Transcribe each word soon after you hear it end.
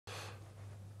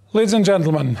Ladies and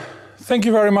gentlemen, thank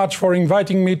you very much for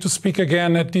inviting me to speak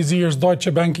again at this year's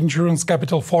Deutsche Bank Insurance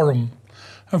Capital Forum.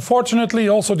 Unfortunately,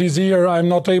 also this year I'm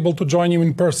not able to join you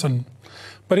in person,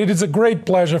 but it is a great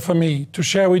pleasure for me to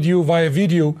share with you via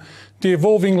video the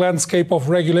evolving landscape of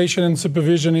regulation and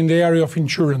supervision in the area of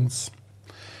insurance.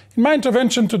 In my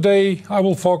intervention today, I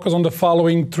will focus on the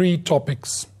following three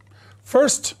topics.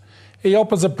 First,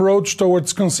 EIOPA's approach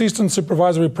towards consistent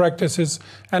supervisory practices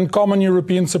and common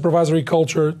European supervisory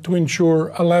culture to ensure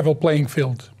a level playing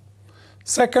field.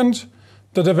 Second,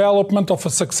 the development of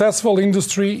a successful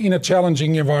industry in a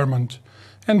challenging environment.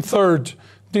 And third,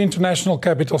 the international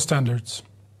capital standards.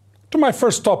 To my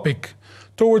first topic,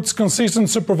 towards consistent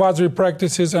supervisory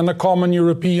practices and a common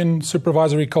European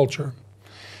supervisory culture.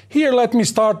 Here, let me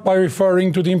start by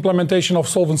referring to the implementation of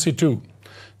Solvency II,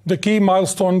 the key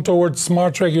milestone towards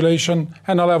smart regulation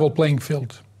and a level playing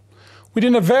field.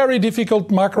 Within a very difficult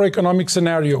macroeconomic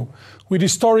scenario, with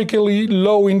historically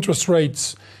low interest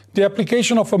rates, the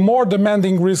application of a more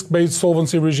demanding risk-based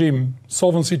solvency regime,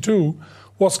 Solvency II,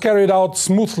 was carried out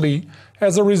smoothly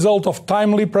as a result of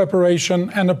timely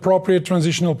preparation and appropriate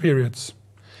transitional periods.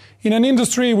 In an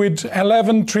industry with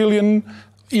 11 trillion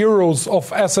euros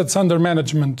of assets under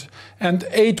management and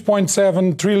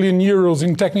 8.7 trillion euros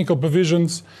in technical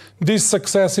provisions, this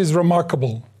success is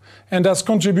remarkable and has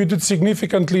contributed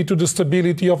significantly to the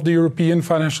stability of the European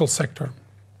financial sector.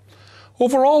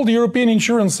 Overall, the European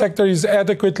insurance sector is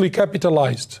adequately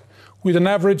capitalized, with an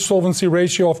average solvency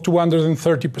ratio of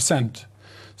 230%.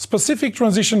 Specific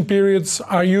transition periods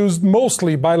are used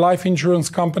mostly by life insurance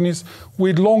companies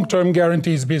with long-term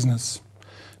guarantees business.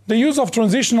 The use of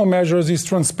transitional measures is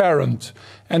transparent,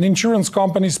 and insurance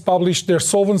companies publish their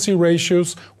solvency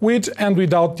ratios with and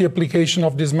without the application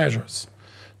of these measures.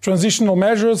 Transitional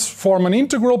measures form an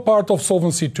integral part of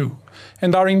Solvency II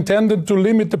and are intended to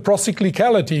limit the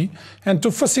procyclicality and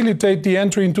to facilitate the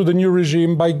entry into the new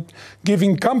regime by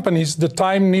giving companies the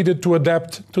time needed to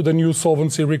adapt to the new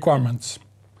solvency requirements.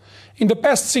 In the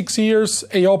past 6 years,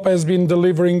 EIOPA has been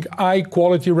delivering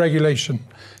high-quality regulation,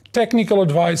 technical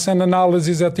advice and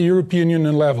analysis at the European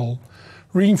Union level,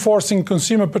 reinforcing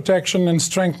consumer protection and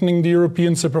strengthening the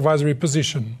European supervisory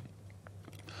position.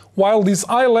 While these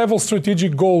high-level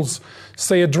strategic goals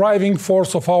stay a driving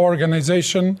force of our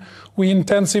organization, we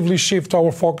intensively shift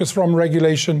our focus from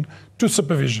regulation to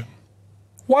supervision.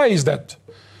 Why is that?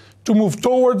 To move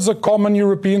towards a common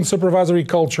European supervisory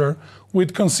culture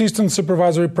with consistent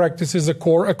supervisory practices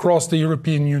across the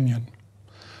European Union.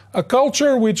 A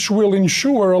culture which will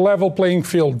ensure a level playing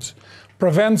field,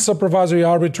 prevent supervisory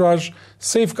arbitrage,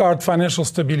 safeguard financial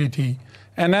stability,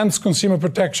 enhance consumer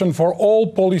protection for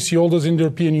all policyholders in the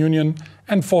European Union,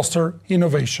 and foster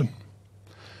innovation.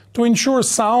 To ensure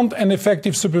sound and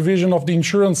effective supervision of the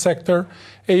insurance sector,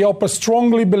 EIOPA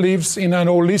strongly believes in an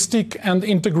holistic and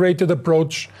integrated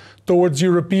approach towards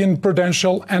European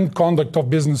prudential and conduct of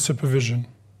business supervision.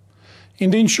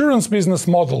 In the insurance business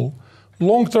model,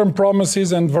 long-term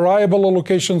promises and variable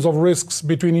allocations of risks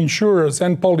between insurers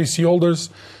and policyholders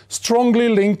strongly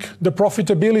link the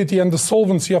profitability and the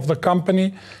solvency of the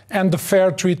company and the fair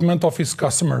treatment of its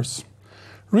customers.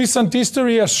 Recent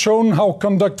history has shown how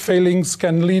conduct failings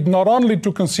can lead not only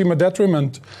to consumer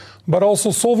detriment, but also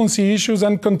solvency issues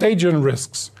and contagion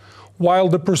risks, while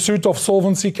the pursuit of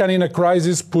solvency can in a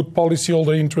crisis put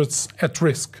policyholder interests at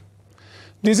risk.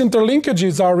 These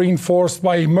interlinkages are reinforced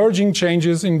by emerging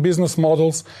changes in business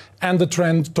models and the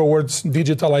trend towards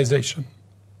digitalization.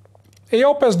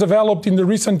 EIOPA has developed in the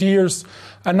recent years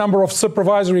a number of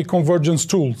supervisory convergence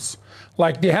tools,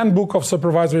 like the Handbook of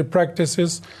Supervisory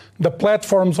Practices, the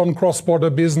platforms on cross-border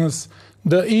business,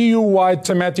 the EU-wide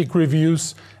thematic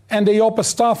reviews, and the EIOPA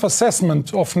staff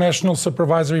assessment of national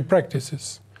supervisory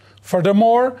practices.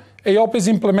 Furthermore, EIOPA is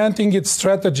implementing its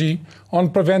strategy on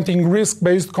preventing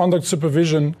risk-based conduct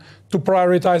supervision to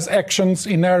prioritize actions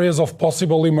in areas of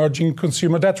possible emerging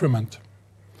consumer detriment.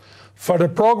 Further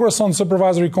progress on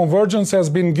supervisory convergence has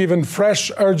been given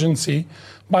fresh urgency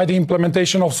by the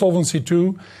implementation of Solvency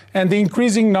II and the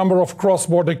increasing number of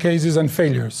cross-border cases and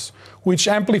failures, which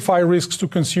amplify risks to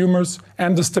consumers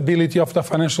and the stability of the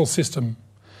financial system.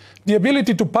 The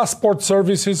ability to passport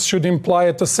services should imply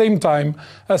at the same time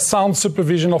a sound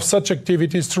supervision of such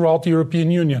activities throughout the European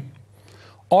Union.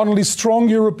 Only strong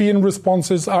European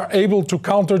responses are able to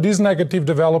counter these negative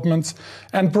developments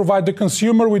and provide the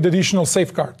consumer with additional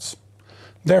safeguards.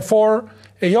 Therefore,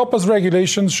 EIOPA's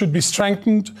regulations should be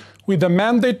strengthened with a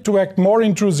mandate to act more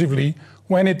intrusively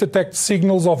when it detects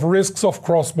signals of risks of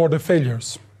cross-border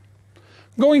failures.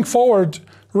 Going forward,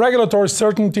 regulatory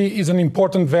certainty is an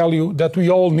important value that we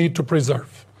all need to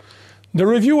preserve. The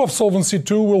review of Solvency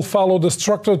II will follow the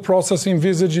structured process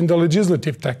envisaged in the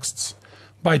legislative texts.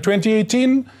 By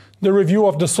 2018, the review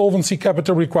of the solvency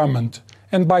capital requirement,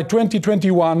 and by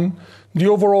 2021, the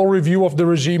overall review of the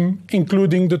regime,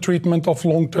 including the treatment of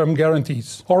long-term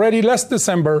guarantees. Already last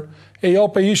December,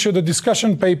 EIOPA issued a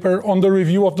discussion paper on the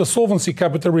review of the solvency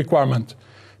capital requirement,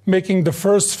 making the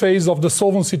first phase of the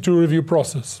Solvency II review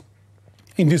process.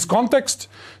 In this context,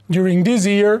 during this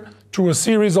year, through a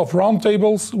series of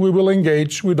roundtables, we will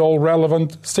engage with all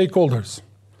relevant stakeholders.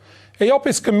 EIOPA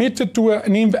is committed to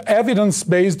an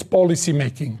evidence-based policy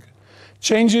making.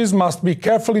 Changes must be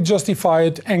carefully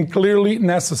justified and clearly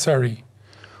necessary.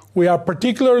 We are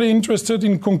particularly interested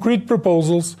in concrete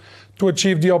proposals to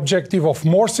achieve the objective of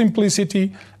more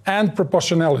simplicity and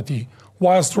proportionality,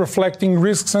 whilst reflecting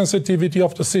risk sensitivity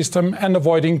of the system and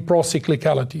avoiding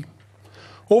pro-cyclicality.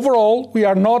 Overall, we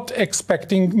are not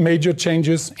expecting major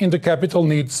changes in the capital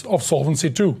needs of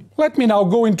Solvency II. Let me now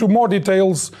go into more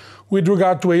details with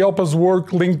regard to EIOPA's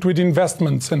work linked with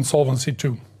investments and Solvency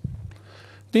II.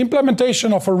 The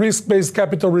implementation of a risk-based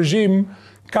capital regime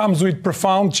comes with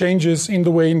profound changes in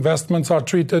the way investments are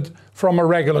treated from a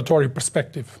regulatory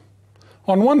perspective.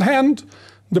 On one hand,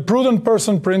 the prudent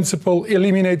person principle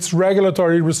eliminates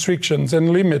regulatory restrictions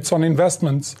and limits on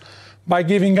investments by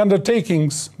giving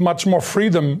undertakings much more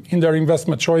freedom in their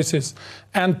investment choices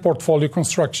and portfolio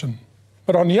construction.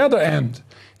 But on the other hand,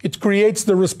 it creates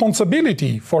the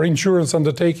responsibility for insurance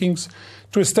undertakings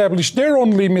to establish their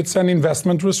own limits and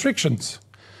investment restrictions.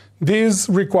 This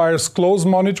requires close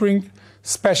monitoring,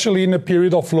 especially in a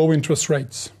period of low interest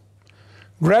rates.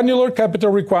 Granular capital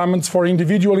requirements for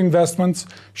individual investments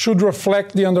should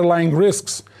reflect the underlying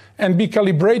risks and be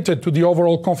calibrated to the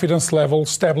overall confidence level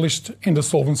established in the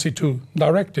Solvency II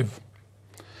directive.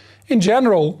 In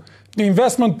general, the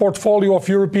investment portfolio of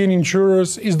European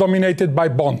insurers is dominated by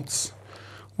bonds,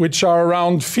 which are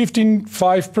around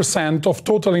 55% of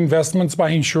total investments by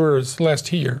insurers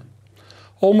last year.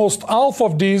 Almost half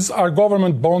of these are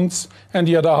government bonds and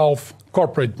the other half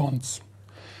corporate bonds.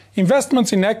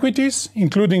 Investments in equities,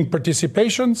 including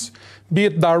participations, be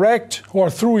it direct or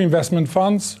through investment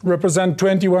funds, represent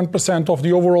 21% of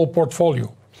the overall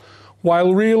portfolio,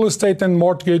 while real estate and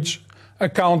mortgage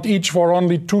account each for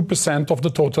only 2% of the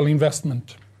total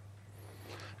investment.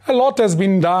 A lot has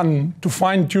been done to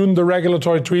fine-tune the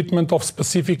regulatory treatment of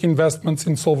specific investments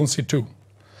in Solvency II.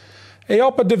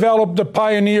 EIOPA developed a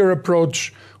pioneer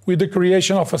approach with the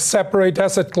creation of a separate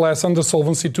asset class under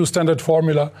Solvency II standard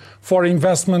formula for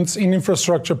investments in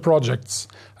infrastructure projects,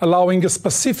 allowing a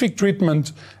specific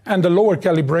treatment and a lower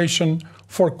calibration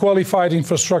for qualified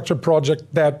infrastructure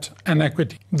project debt and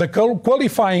equity. The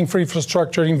qualifying for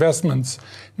infrastructure investments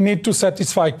need to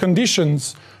satisfy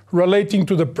conditions relating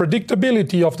to the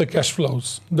predictability of the cash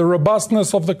flows, the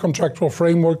robustness of the contractual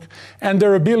framework, and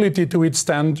their ability to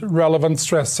withstand relevant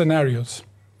stress scenarios.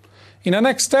 In the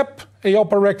next step,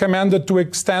 EIOPA recommended to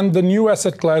extend the new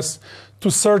asset class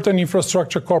to certain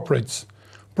infrastructure corporates,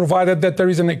 provided that there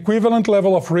is an equivalent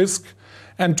level of risk,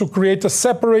 and to create a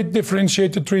separate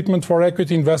differentiated treatment for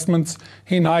equity investments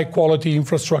in high-quality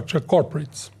infrastructure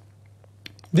corporates.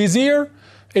 This year,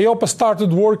 EIOPA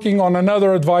started working on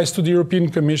another advice to the European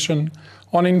Commission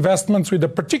on investments with a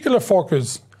particular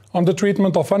focus on the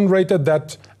treatment of unrated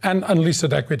debt and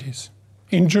unlisted equities.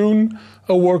 In June,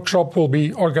 a workshop will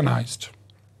be organized.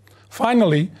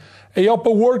 Finally,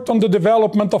 EIOPA worked on the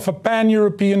development of a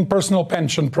pan-European personal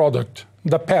pension product,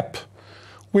 the PEP,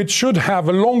 which should have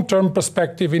a long-term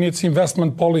perspective in its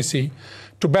investment policy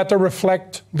to better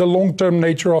reflect the long-term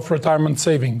nature of retirement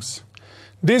savings.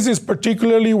 This is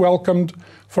particularly welcomed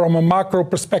from a macro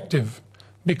perspective,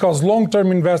 because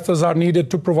long-term investors are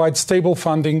needed to provide stable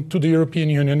funding to the European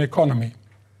Union economy.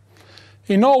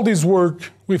 In all this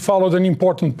work, we followed an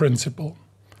important principle.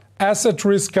 Asset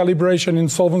risk calibration in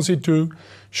Solvency II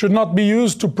should not be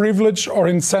used to privilege or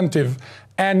incentive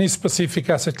any specific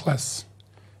asset class.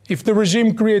 If the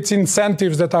regime creates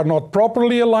incentives that are not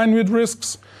properly aligned with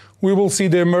risks, we will see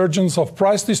the emergence of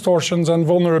price distortions and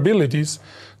vulnerabilities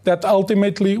that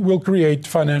ultimately will create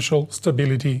financial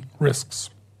stability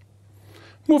risks.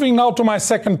 Moving now to my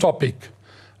second topic,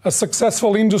 a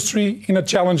successful industry in a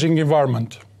challenging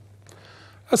environment.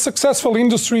 A successful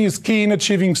industry is key in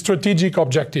achieving strategic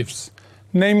objectives,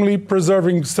 namely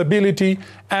preserving stability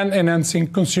and enhancing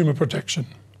consumer protection.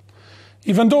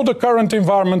 Even though the current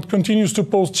environment continues to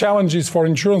pose challenges for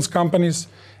insurance companies,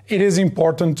 it is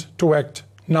important to act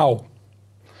now.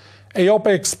 EIOPA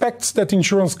expects that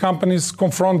insurance companies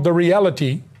confront the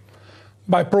reality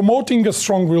by promoting a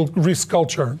strong risk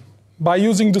culture, by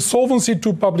using the Solvency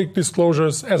II public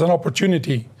disclosures as an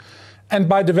opportunity, and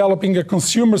by developing a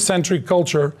consumer-centric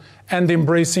culture and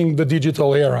embracing the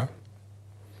digital era.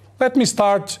 Let me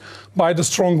start by the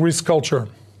strong risk culture.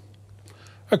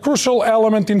 A crucial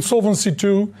element in Solvency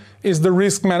II is the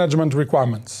risk management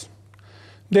requirements.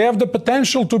 They have the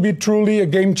potential to be truly a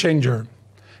game changer,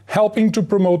 helping to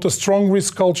promote a strong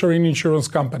risk culture in insurance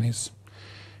companies.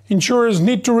 Insurers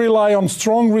need to rely on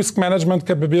strong risk management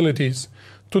capabilities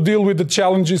to deal with the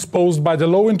challenges posed by the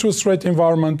low interest rate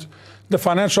environment, the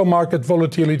financial market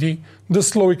volatility, the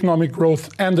slow economic growth,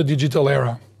 and the digital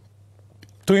era.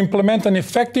 To implement an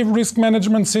effective risk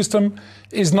management system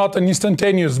is not an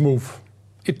instantaneous move.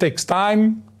 It takes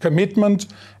time, commitment,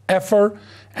 effort,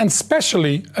 and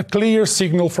especially a clear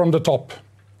signal from the top.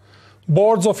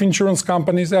 Boards of insurance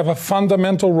companies have a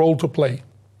fundamental role to play.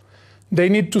 They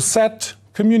need to set,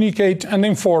 communicate, and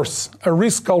enforce a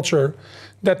risk culture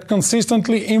that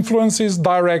consistently influences,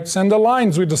 directs, and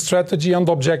aligns with the strategy and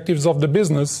objectives of the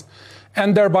business,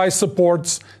 and thereby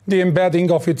supports the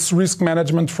embedding of its risk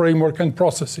management framework and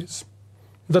processes.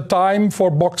 The time for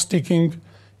box ticking,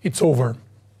 it's over.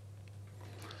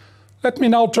 Let me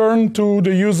now turn to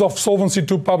the use of Solvency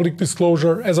II public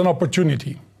disclosure as an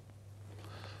opportunity.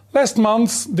 Last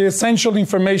month, the essential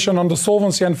information on the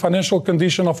solvency and financial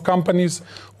condition of companies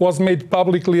was made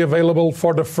publicly available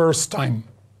for the first time.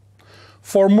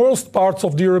 For most parts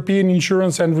of the European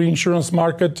insurance and reinsurance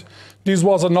market, this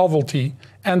was a novelty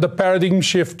and a paradigm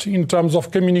shift in terms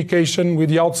of communication with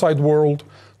the outside world,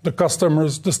 the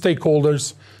customers, the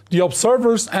stakeholders, the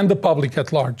observers, and the public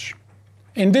at large.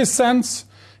 In this sense,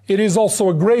 it is also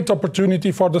a great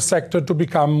opportunity for the sector to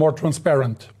become more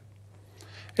transparent.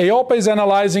 EIOPA is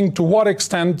analyzing to what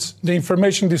extent the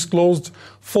information disclosed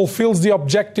fulfills the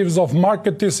objectives of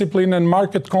market discipline and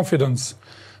market confidence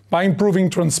by improving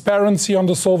transparency on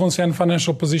the solvency and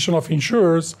financial position of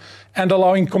insurers and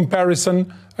allowing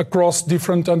comparison across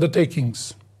different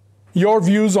undertakings. Your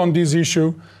views on this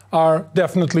issue are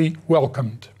definitely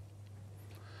welcomed.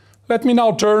 Let me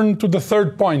now turn to the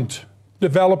third point,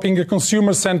 developing a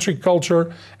consumer-centric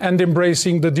culture and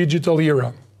embracing the digital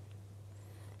era.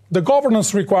 The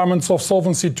governance requirements of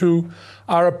Solvency II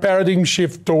are a paradigm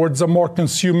shift towards a more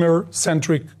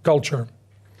consumer-centric culture.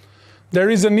 There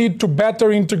is a need to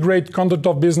better integrate conduct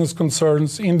of business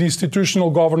concerns in the institutional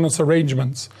governance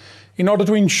arrangements in order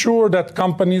to ensure that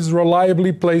companies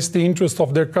reliably place the interest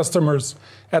of their customers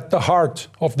at the heart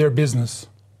of their business.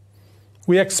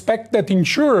 We expect that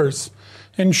insurers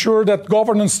ensure that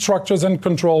governance structures and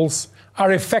controls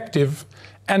are effective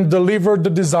and deliver the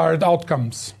desired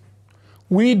outcomes.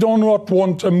 We do not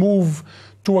want a move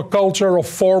to a culture of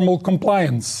formal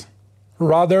compliance.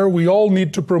 Rather, we all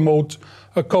need to promote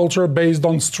a culture based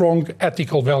on strong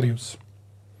ethical values.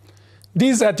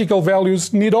 These ethical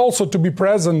values need also to be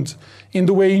present in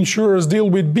the way insurers deal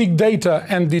with big data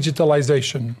and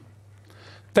digitalization.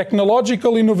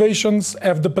 Technological innovations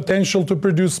have the potential to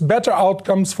produce better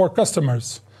outcomes for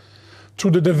customers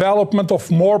through the development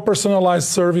of more personalized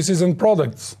services and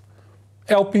products,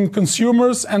 helping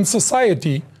consumers and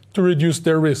society to reduce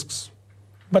their risks.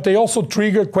 But they also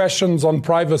trigger questions on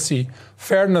privacy,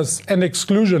 fairness, and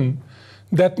exclusion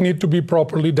that need to be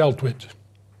properly dealt with.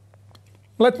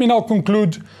 Let me now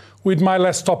conclude with my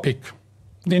last topic,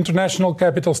 the international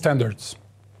capital standards.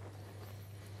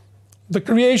 The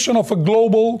creation of a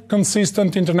global,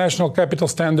 consistent international capital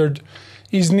standard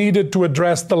is needed to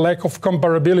address the lack of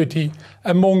comparability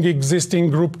among existing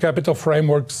group capital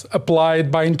frameworks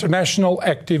applied by international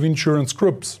active insurance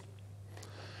groups.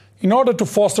 In order to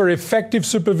foster effective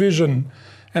supervision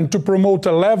and to promote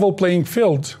a level playing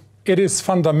field, it is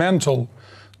fundamental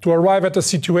to arrive at a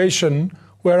situation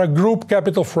where a group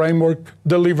capital framework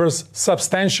delivers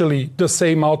substantially the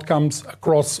same outcomes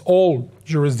across all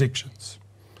jurisdictions.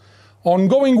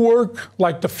 Ongoing work,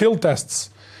 like the field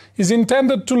tests, is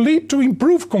intended to lead to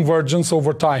improved convergence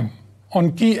over time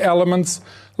on key elements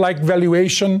like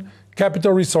valuation,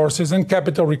 capital resources, and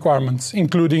capital requirements,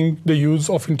 including the use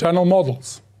of internal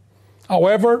models.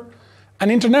 However, an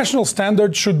international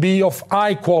standard should be of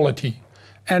high quality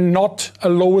and not a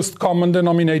lowest common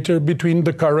denominator between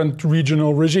the current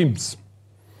regional regimes.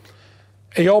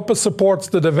 EIOPA supports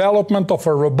the development of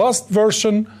a robust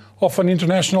version of an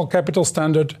international capital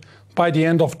standard by the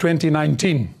end of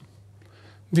 2019.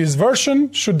 This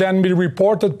version should then be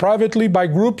reported privately by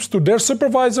groups to their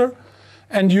supervisor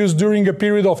and used during a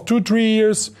period of 2-3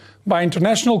 years by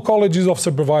international colleges of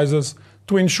supervisors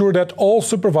to ensure that all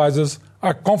supervisors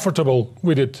are comfortable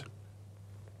with it.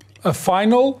 A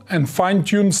final and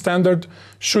fine-tuned standard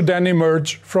should then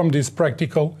emerge from this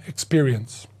practical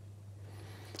experience.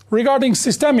 Regarding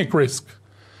systemic risk,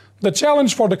 The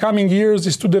challenge for the coming years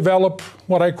is to develop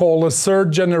what I call a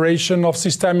third generation of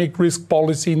systemic risk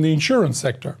policy in the insurance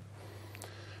sector.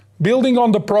 Building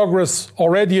on the progress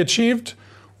already achieved,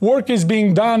 work is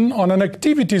being done on an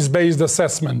activities-based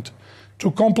assessment to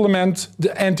complement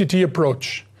the entity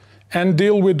approach and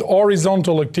deal with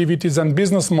horizontal activities and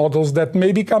business models that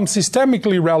may become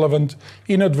systemically relevant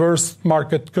in adverse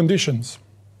market conditions.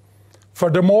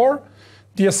 Furthermore,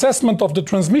 the assessment of the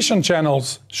transmission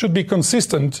channels should be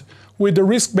consistent with the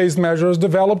risk-based measures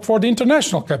developed for the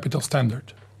international capital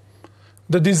standard.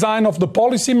 The design of the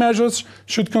policy measures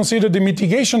should consider the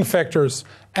mitigation factors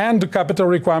and the capital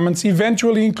requirements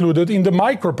eventually included in the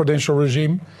microprudential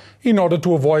regime in order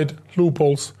to avoid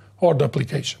loopholes or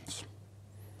duplications.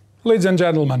 Ladies and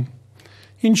gentlemen,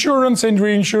 insurance and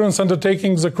reinsurance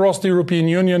undertakings across the European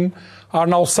Union are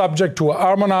now subject to a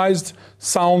harmonized,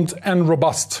 sound and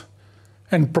robust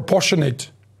and proportionate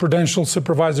prudential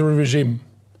supervisory regime,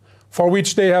 for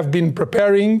which they have been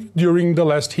preparing during the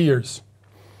last years.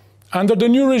 Under the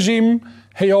new regime,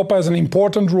 EIOPA has an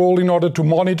important role in order to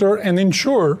monitor and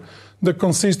ensure the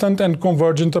consistent and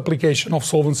convergent application of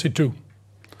Solvency II.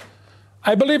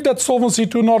 I believe that Solvency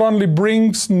II not only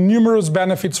brings numerous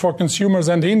benefits for consumers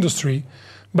and the industry,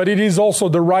 but it is also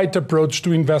the right approach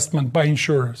to investment by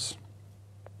insurers.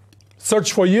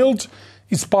 Search for yield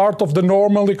is part of the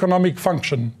normal economic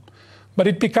function, but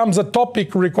it becomes a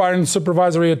topic requiring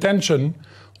supervisory attention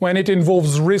when it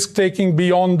involves risk-taking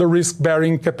beyond the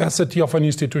risk-bearing capacity of an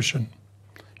institution.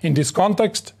 In this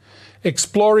context,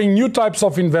 exploring new types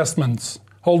of investments,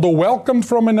 although welcomed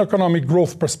from an economic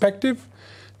growth perspective,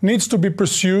 needs to be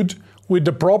pursued with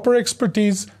the proper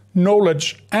expertise,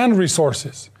 knowledge and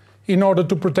resources in order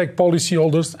to protect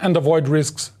policyholders and avoid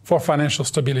risks for financial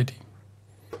stability.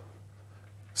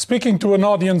 Speaking to an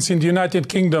audience in the United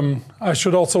Kingdom, I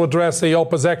should also address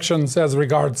EIOPA's actions as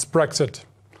regards Brexit.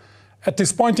 At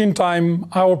this point in time,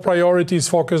 our priorities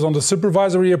focus on the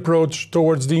supervisory approach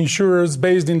towards the insurers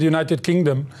based in the United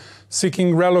Kingdom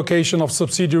seeking relocation of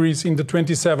subsidiaries in the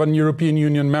 27 European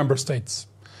Union member states.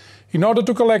 In order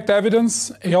to collect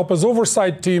evidence, EIOPA's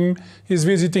oversight team is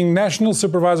visiting national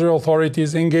supervisory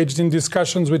authorities engaged in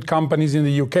discussions with companies in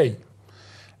the UK.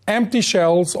 Empty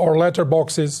shells or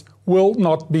letterboxes will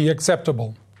not be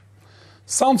acceptable.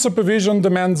 Sound supervision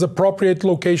demands appropriate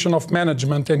location of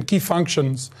management and key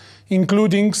functions,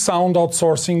 including sound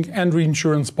outsourcing and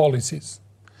reinsurance policies.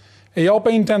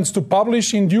 EIOPA intends to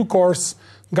publish in due course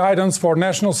guidance for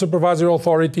national supervisory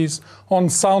authorities on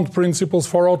sound principles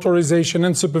for authorization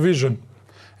and supervision,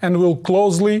 and will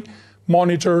closely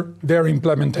monitor their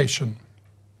implementation.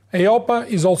 EIOPA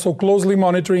is also closely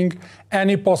monitoring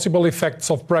any possible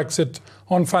effects of Brexit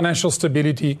on financial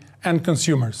stability and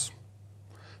consumers.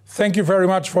 Thank you very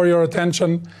much for your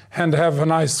attention and have a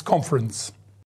nice conference.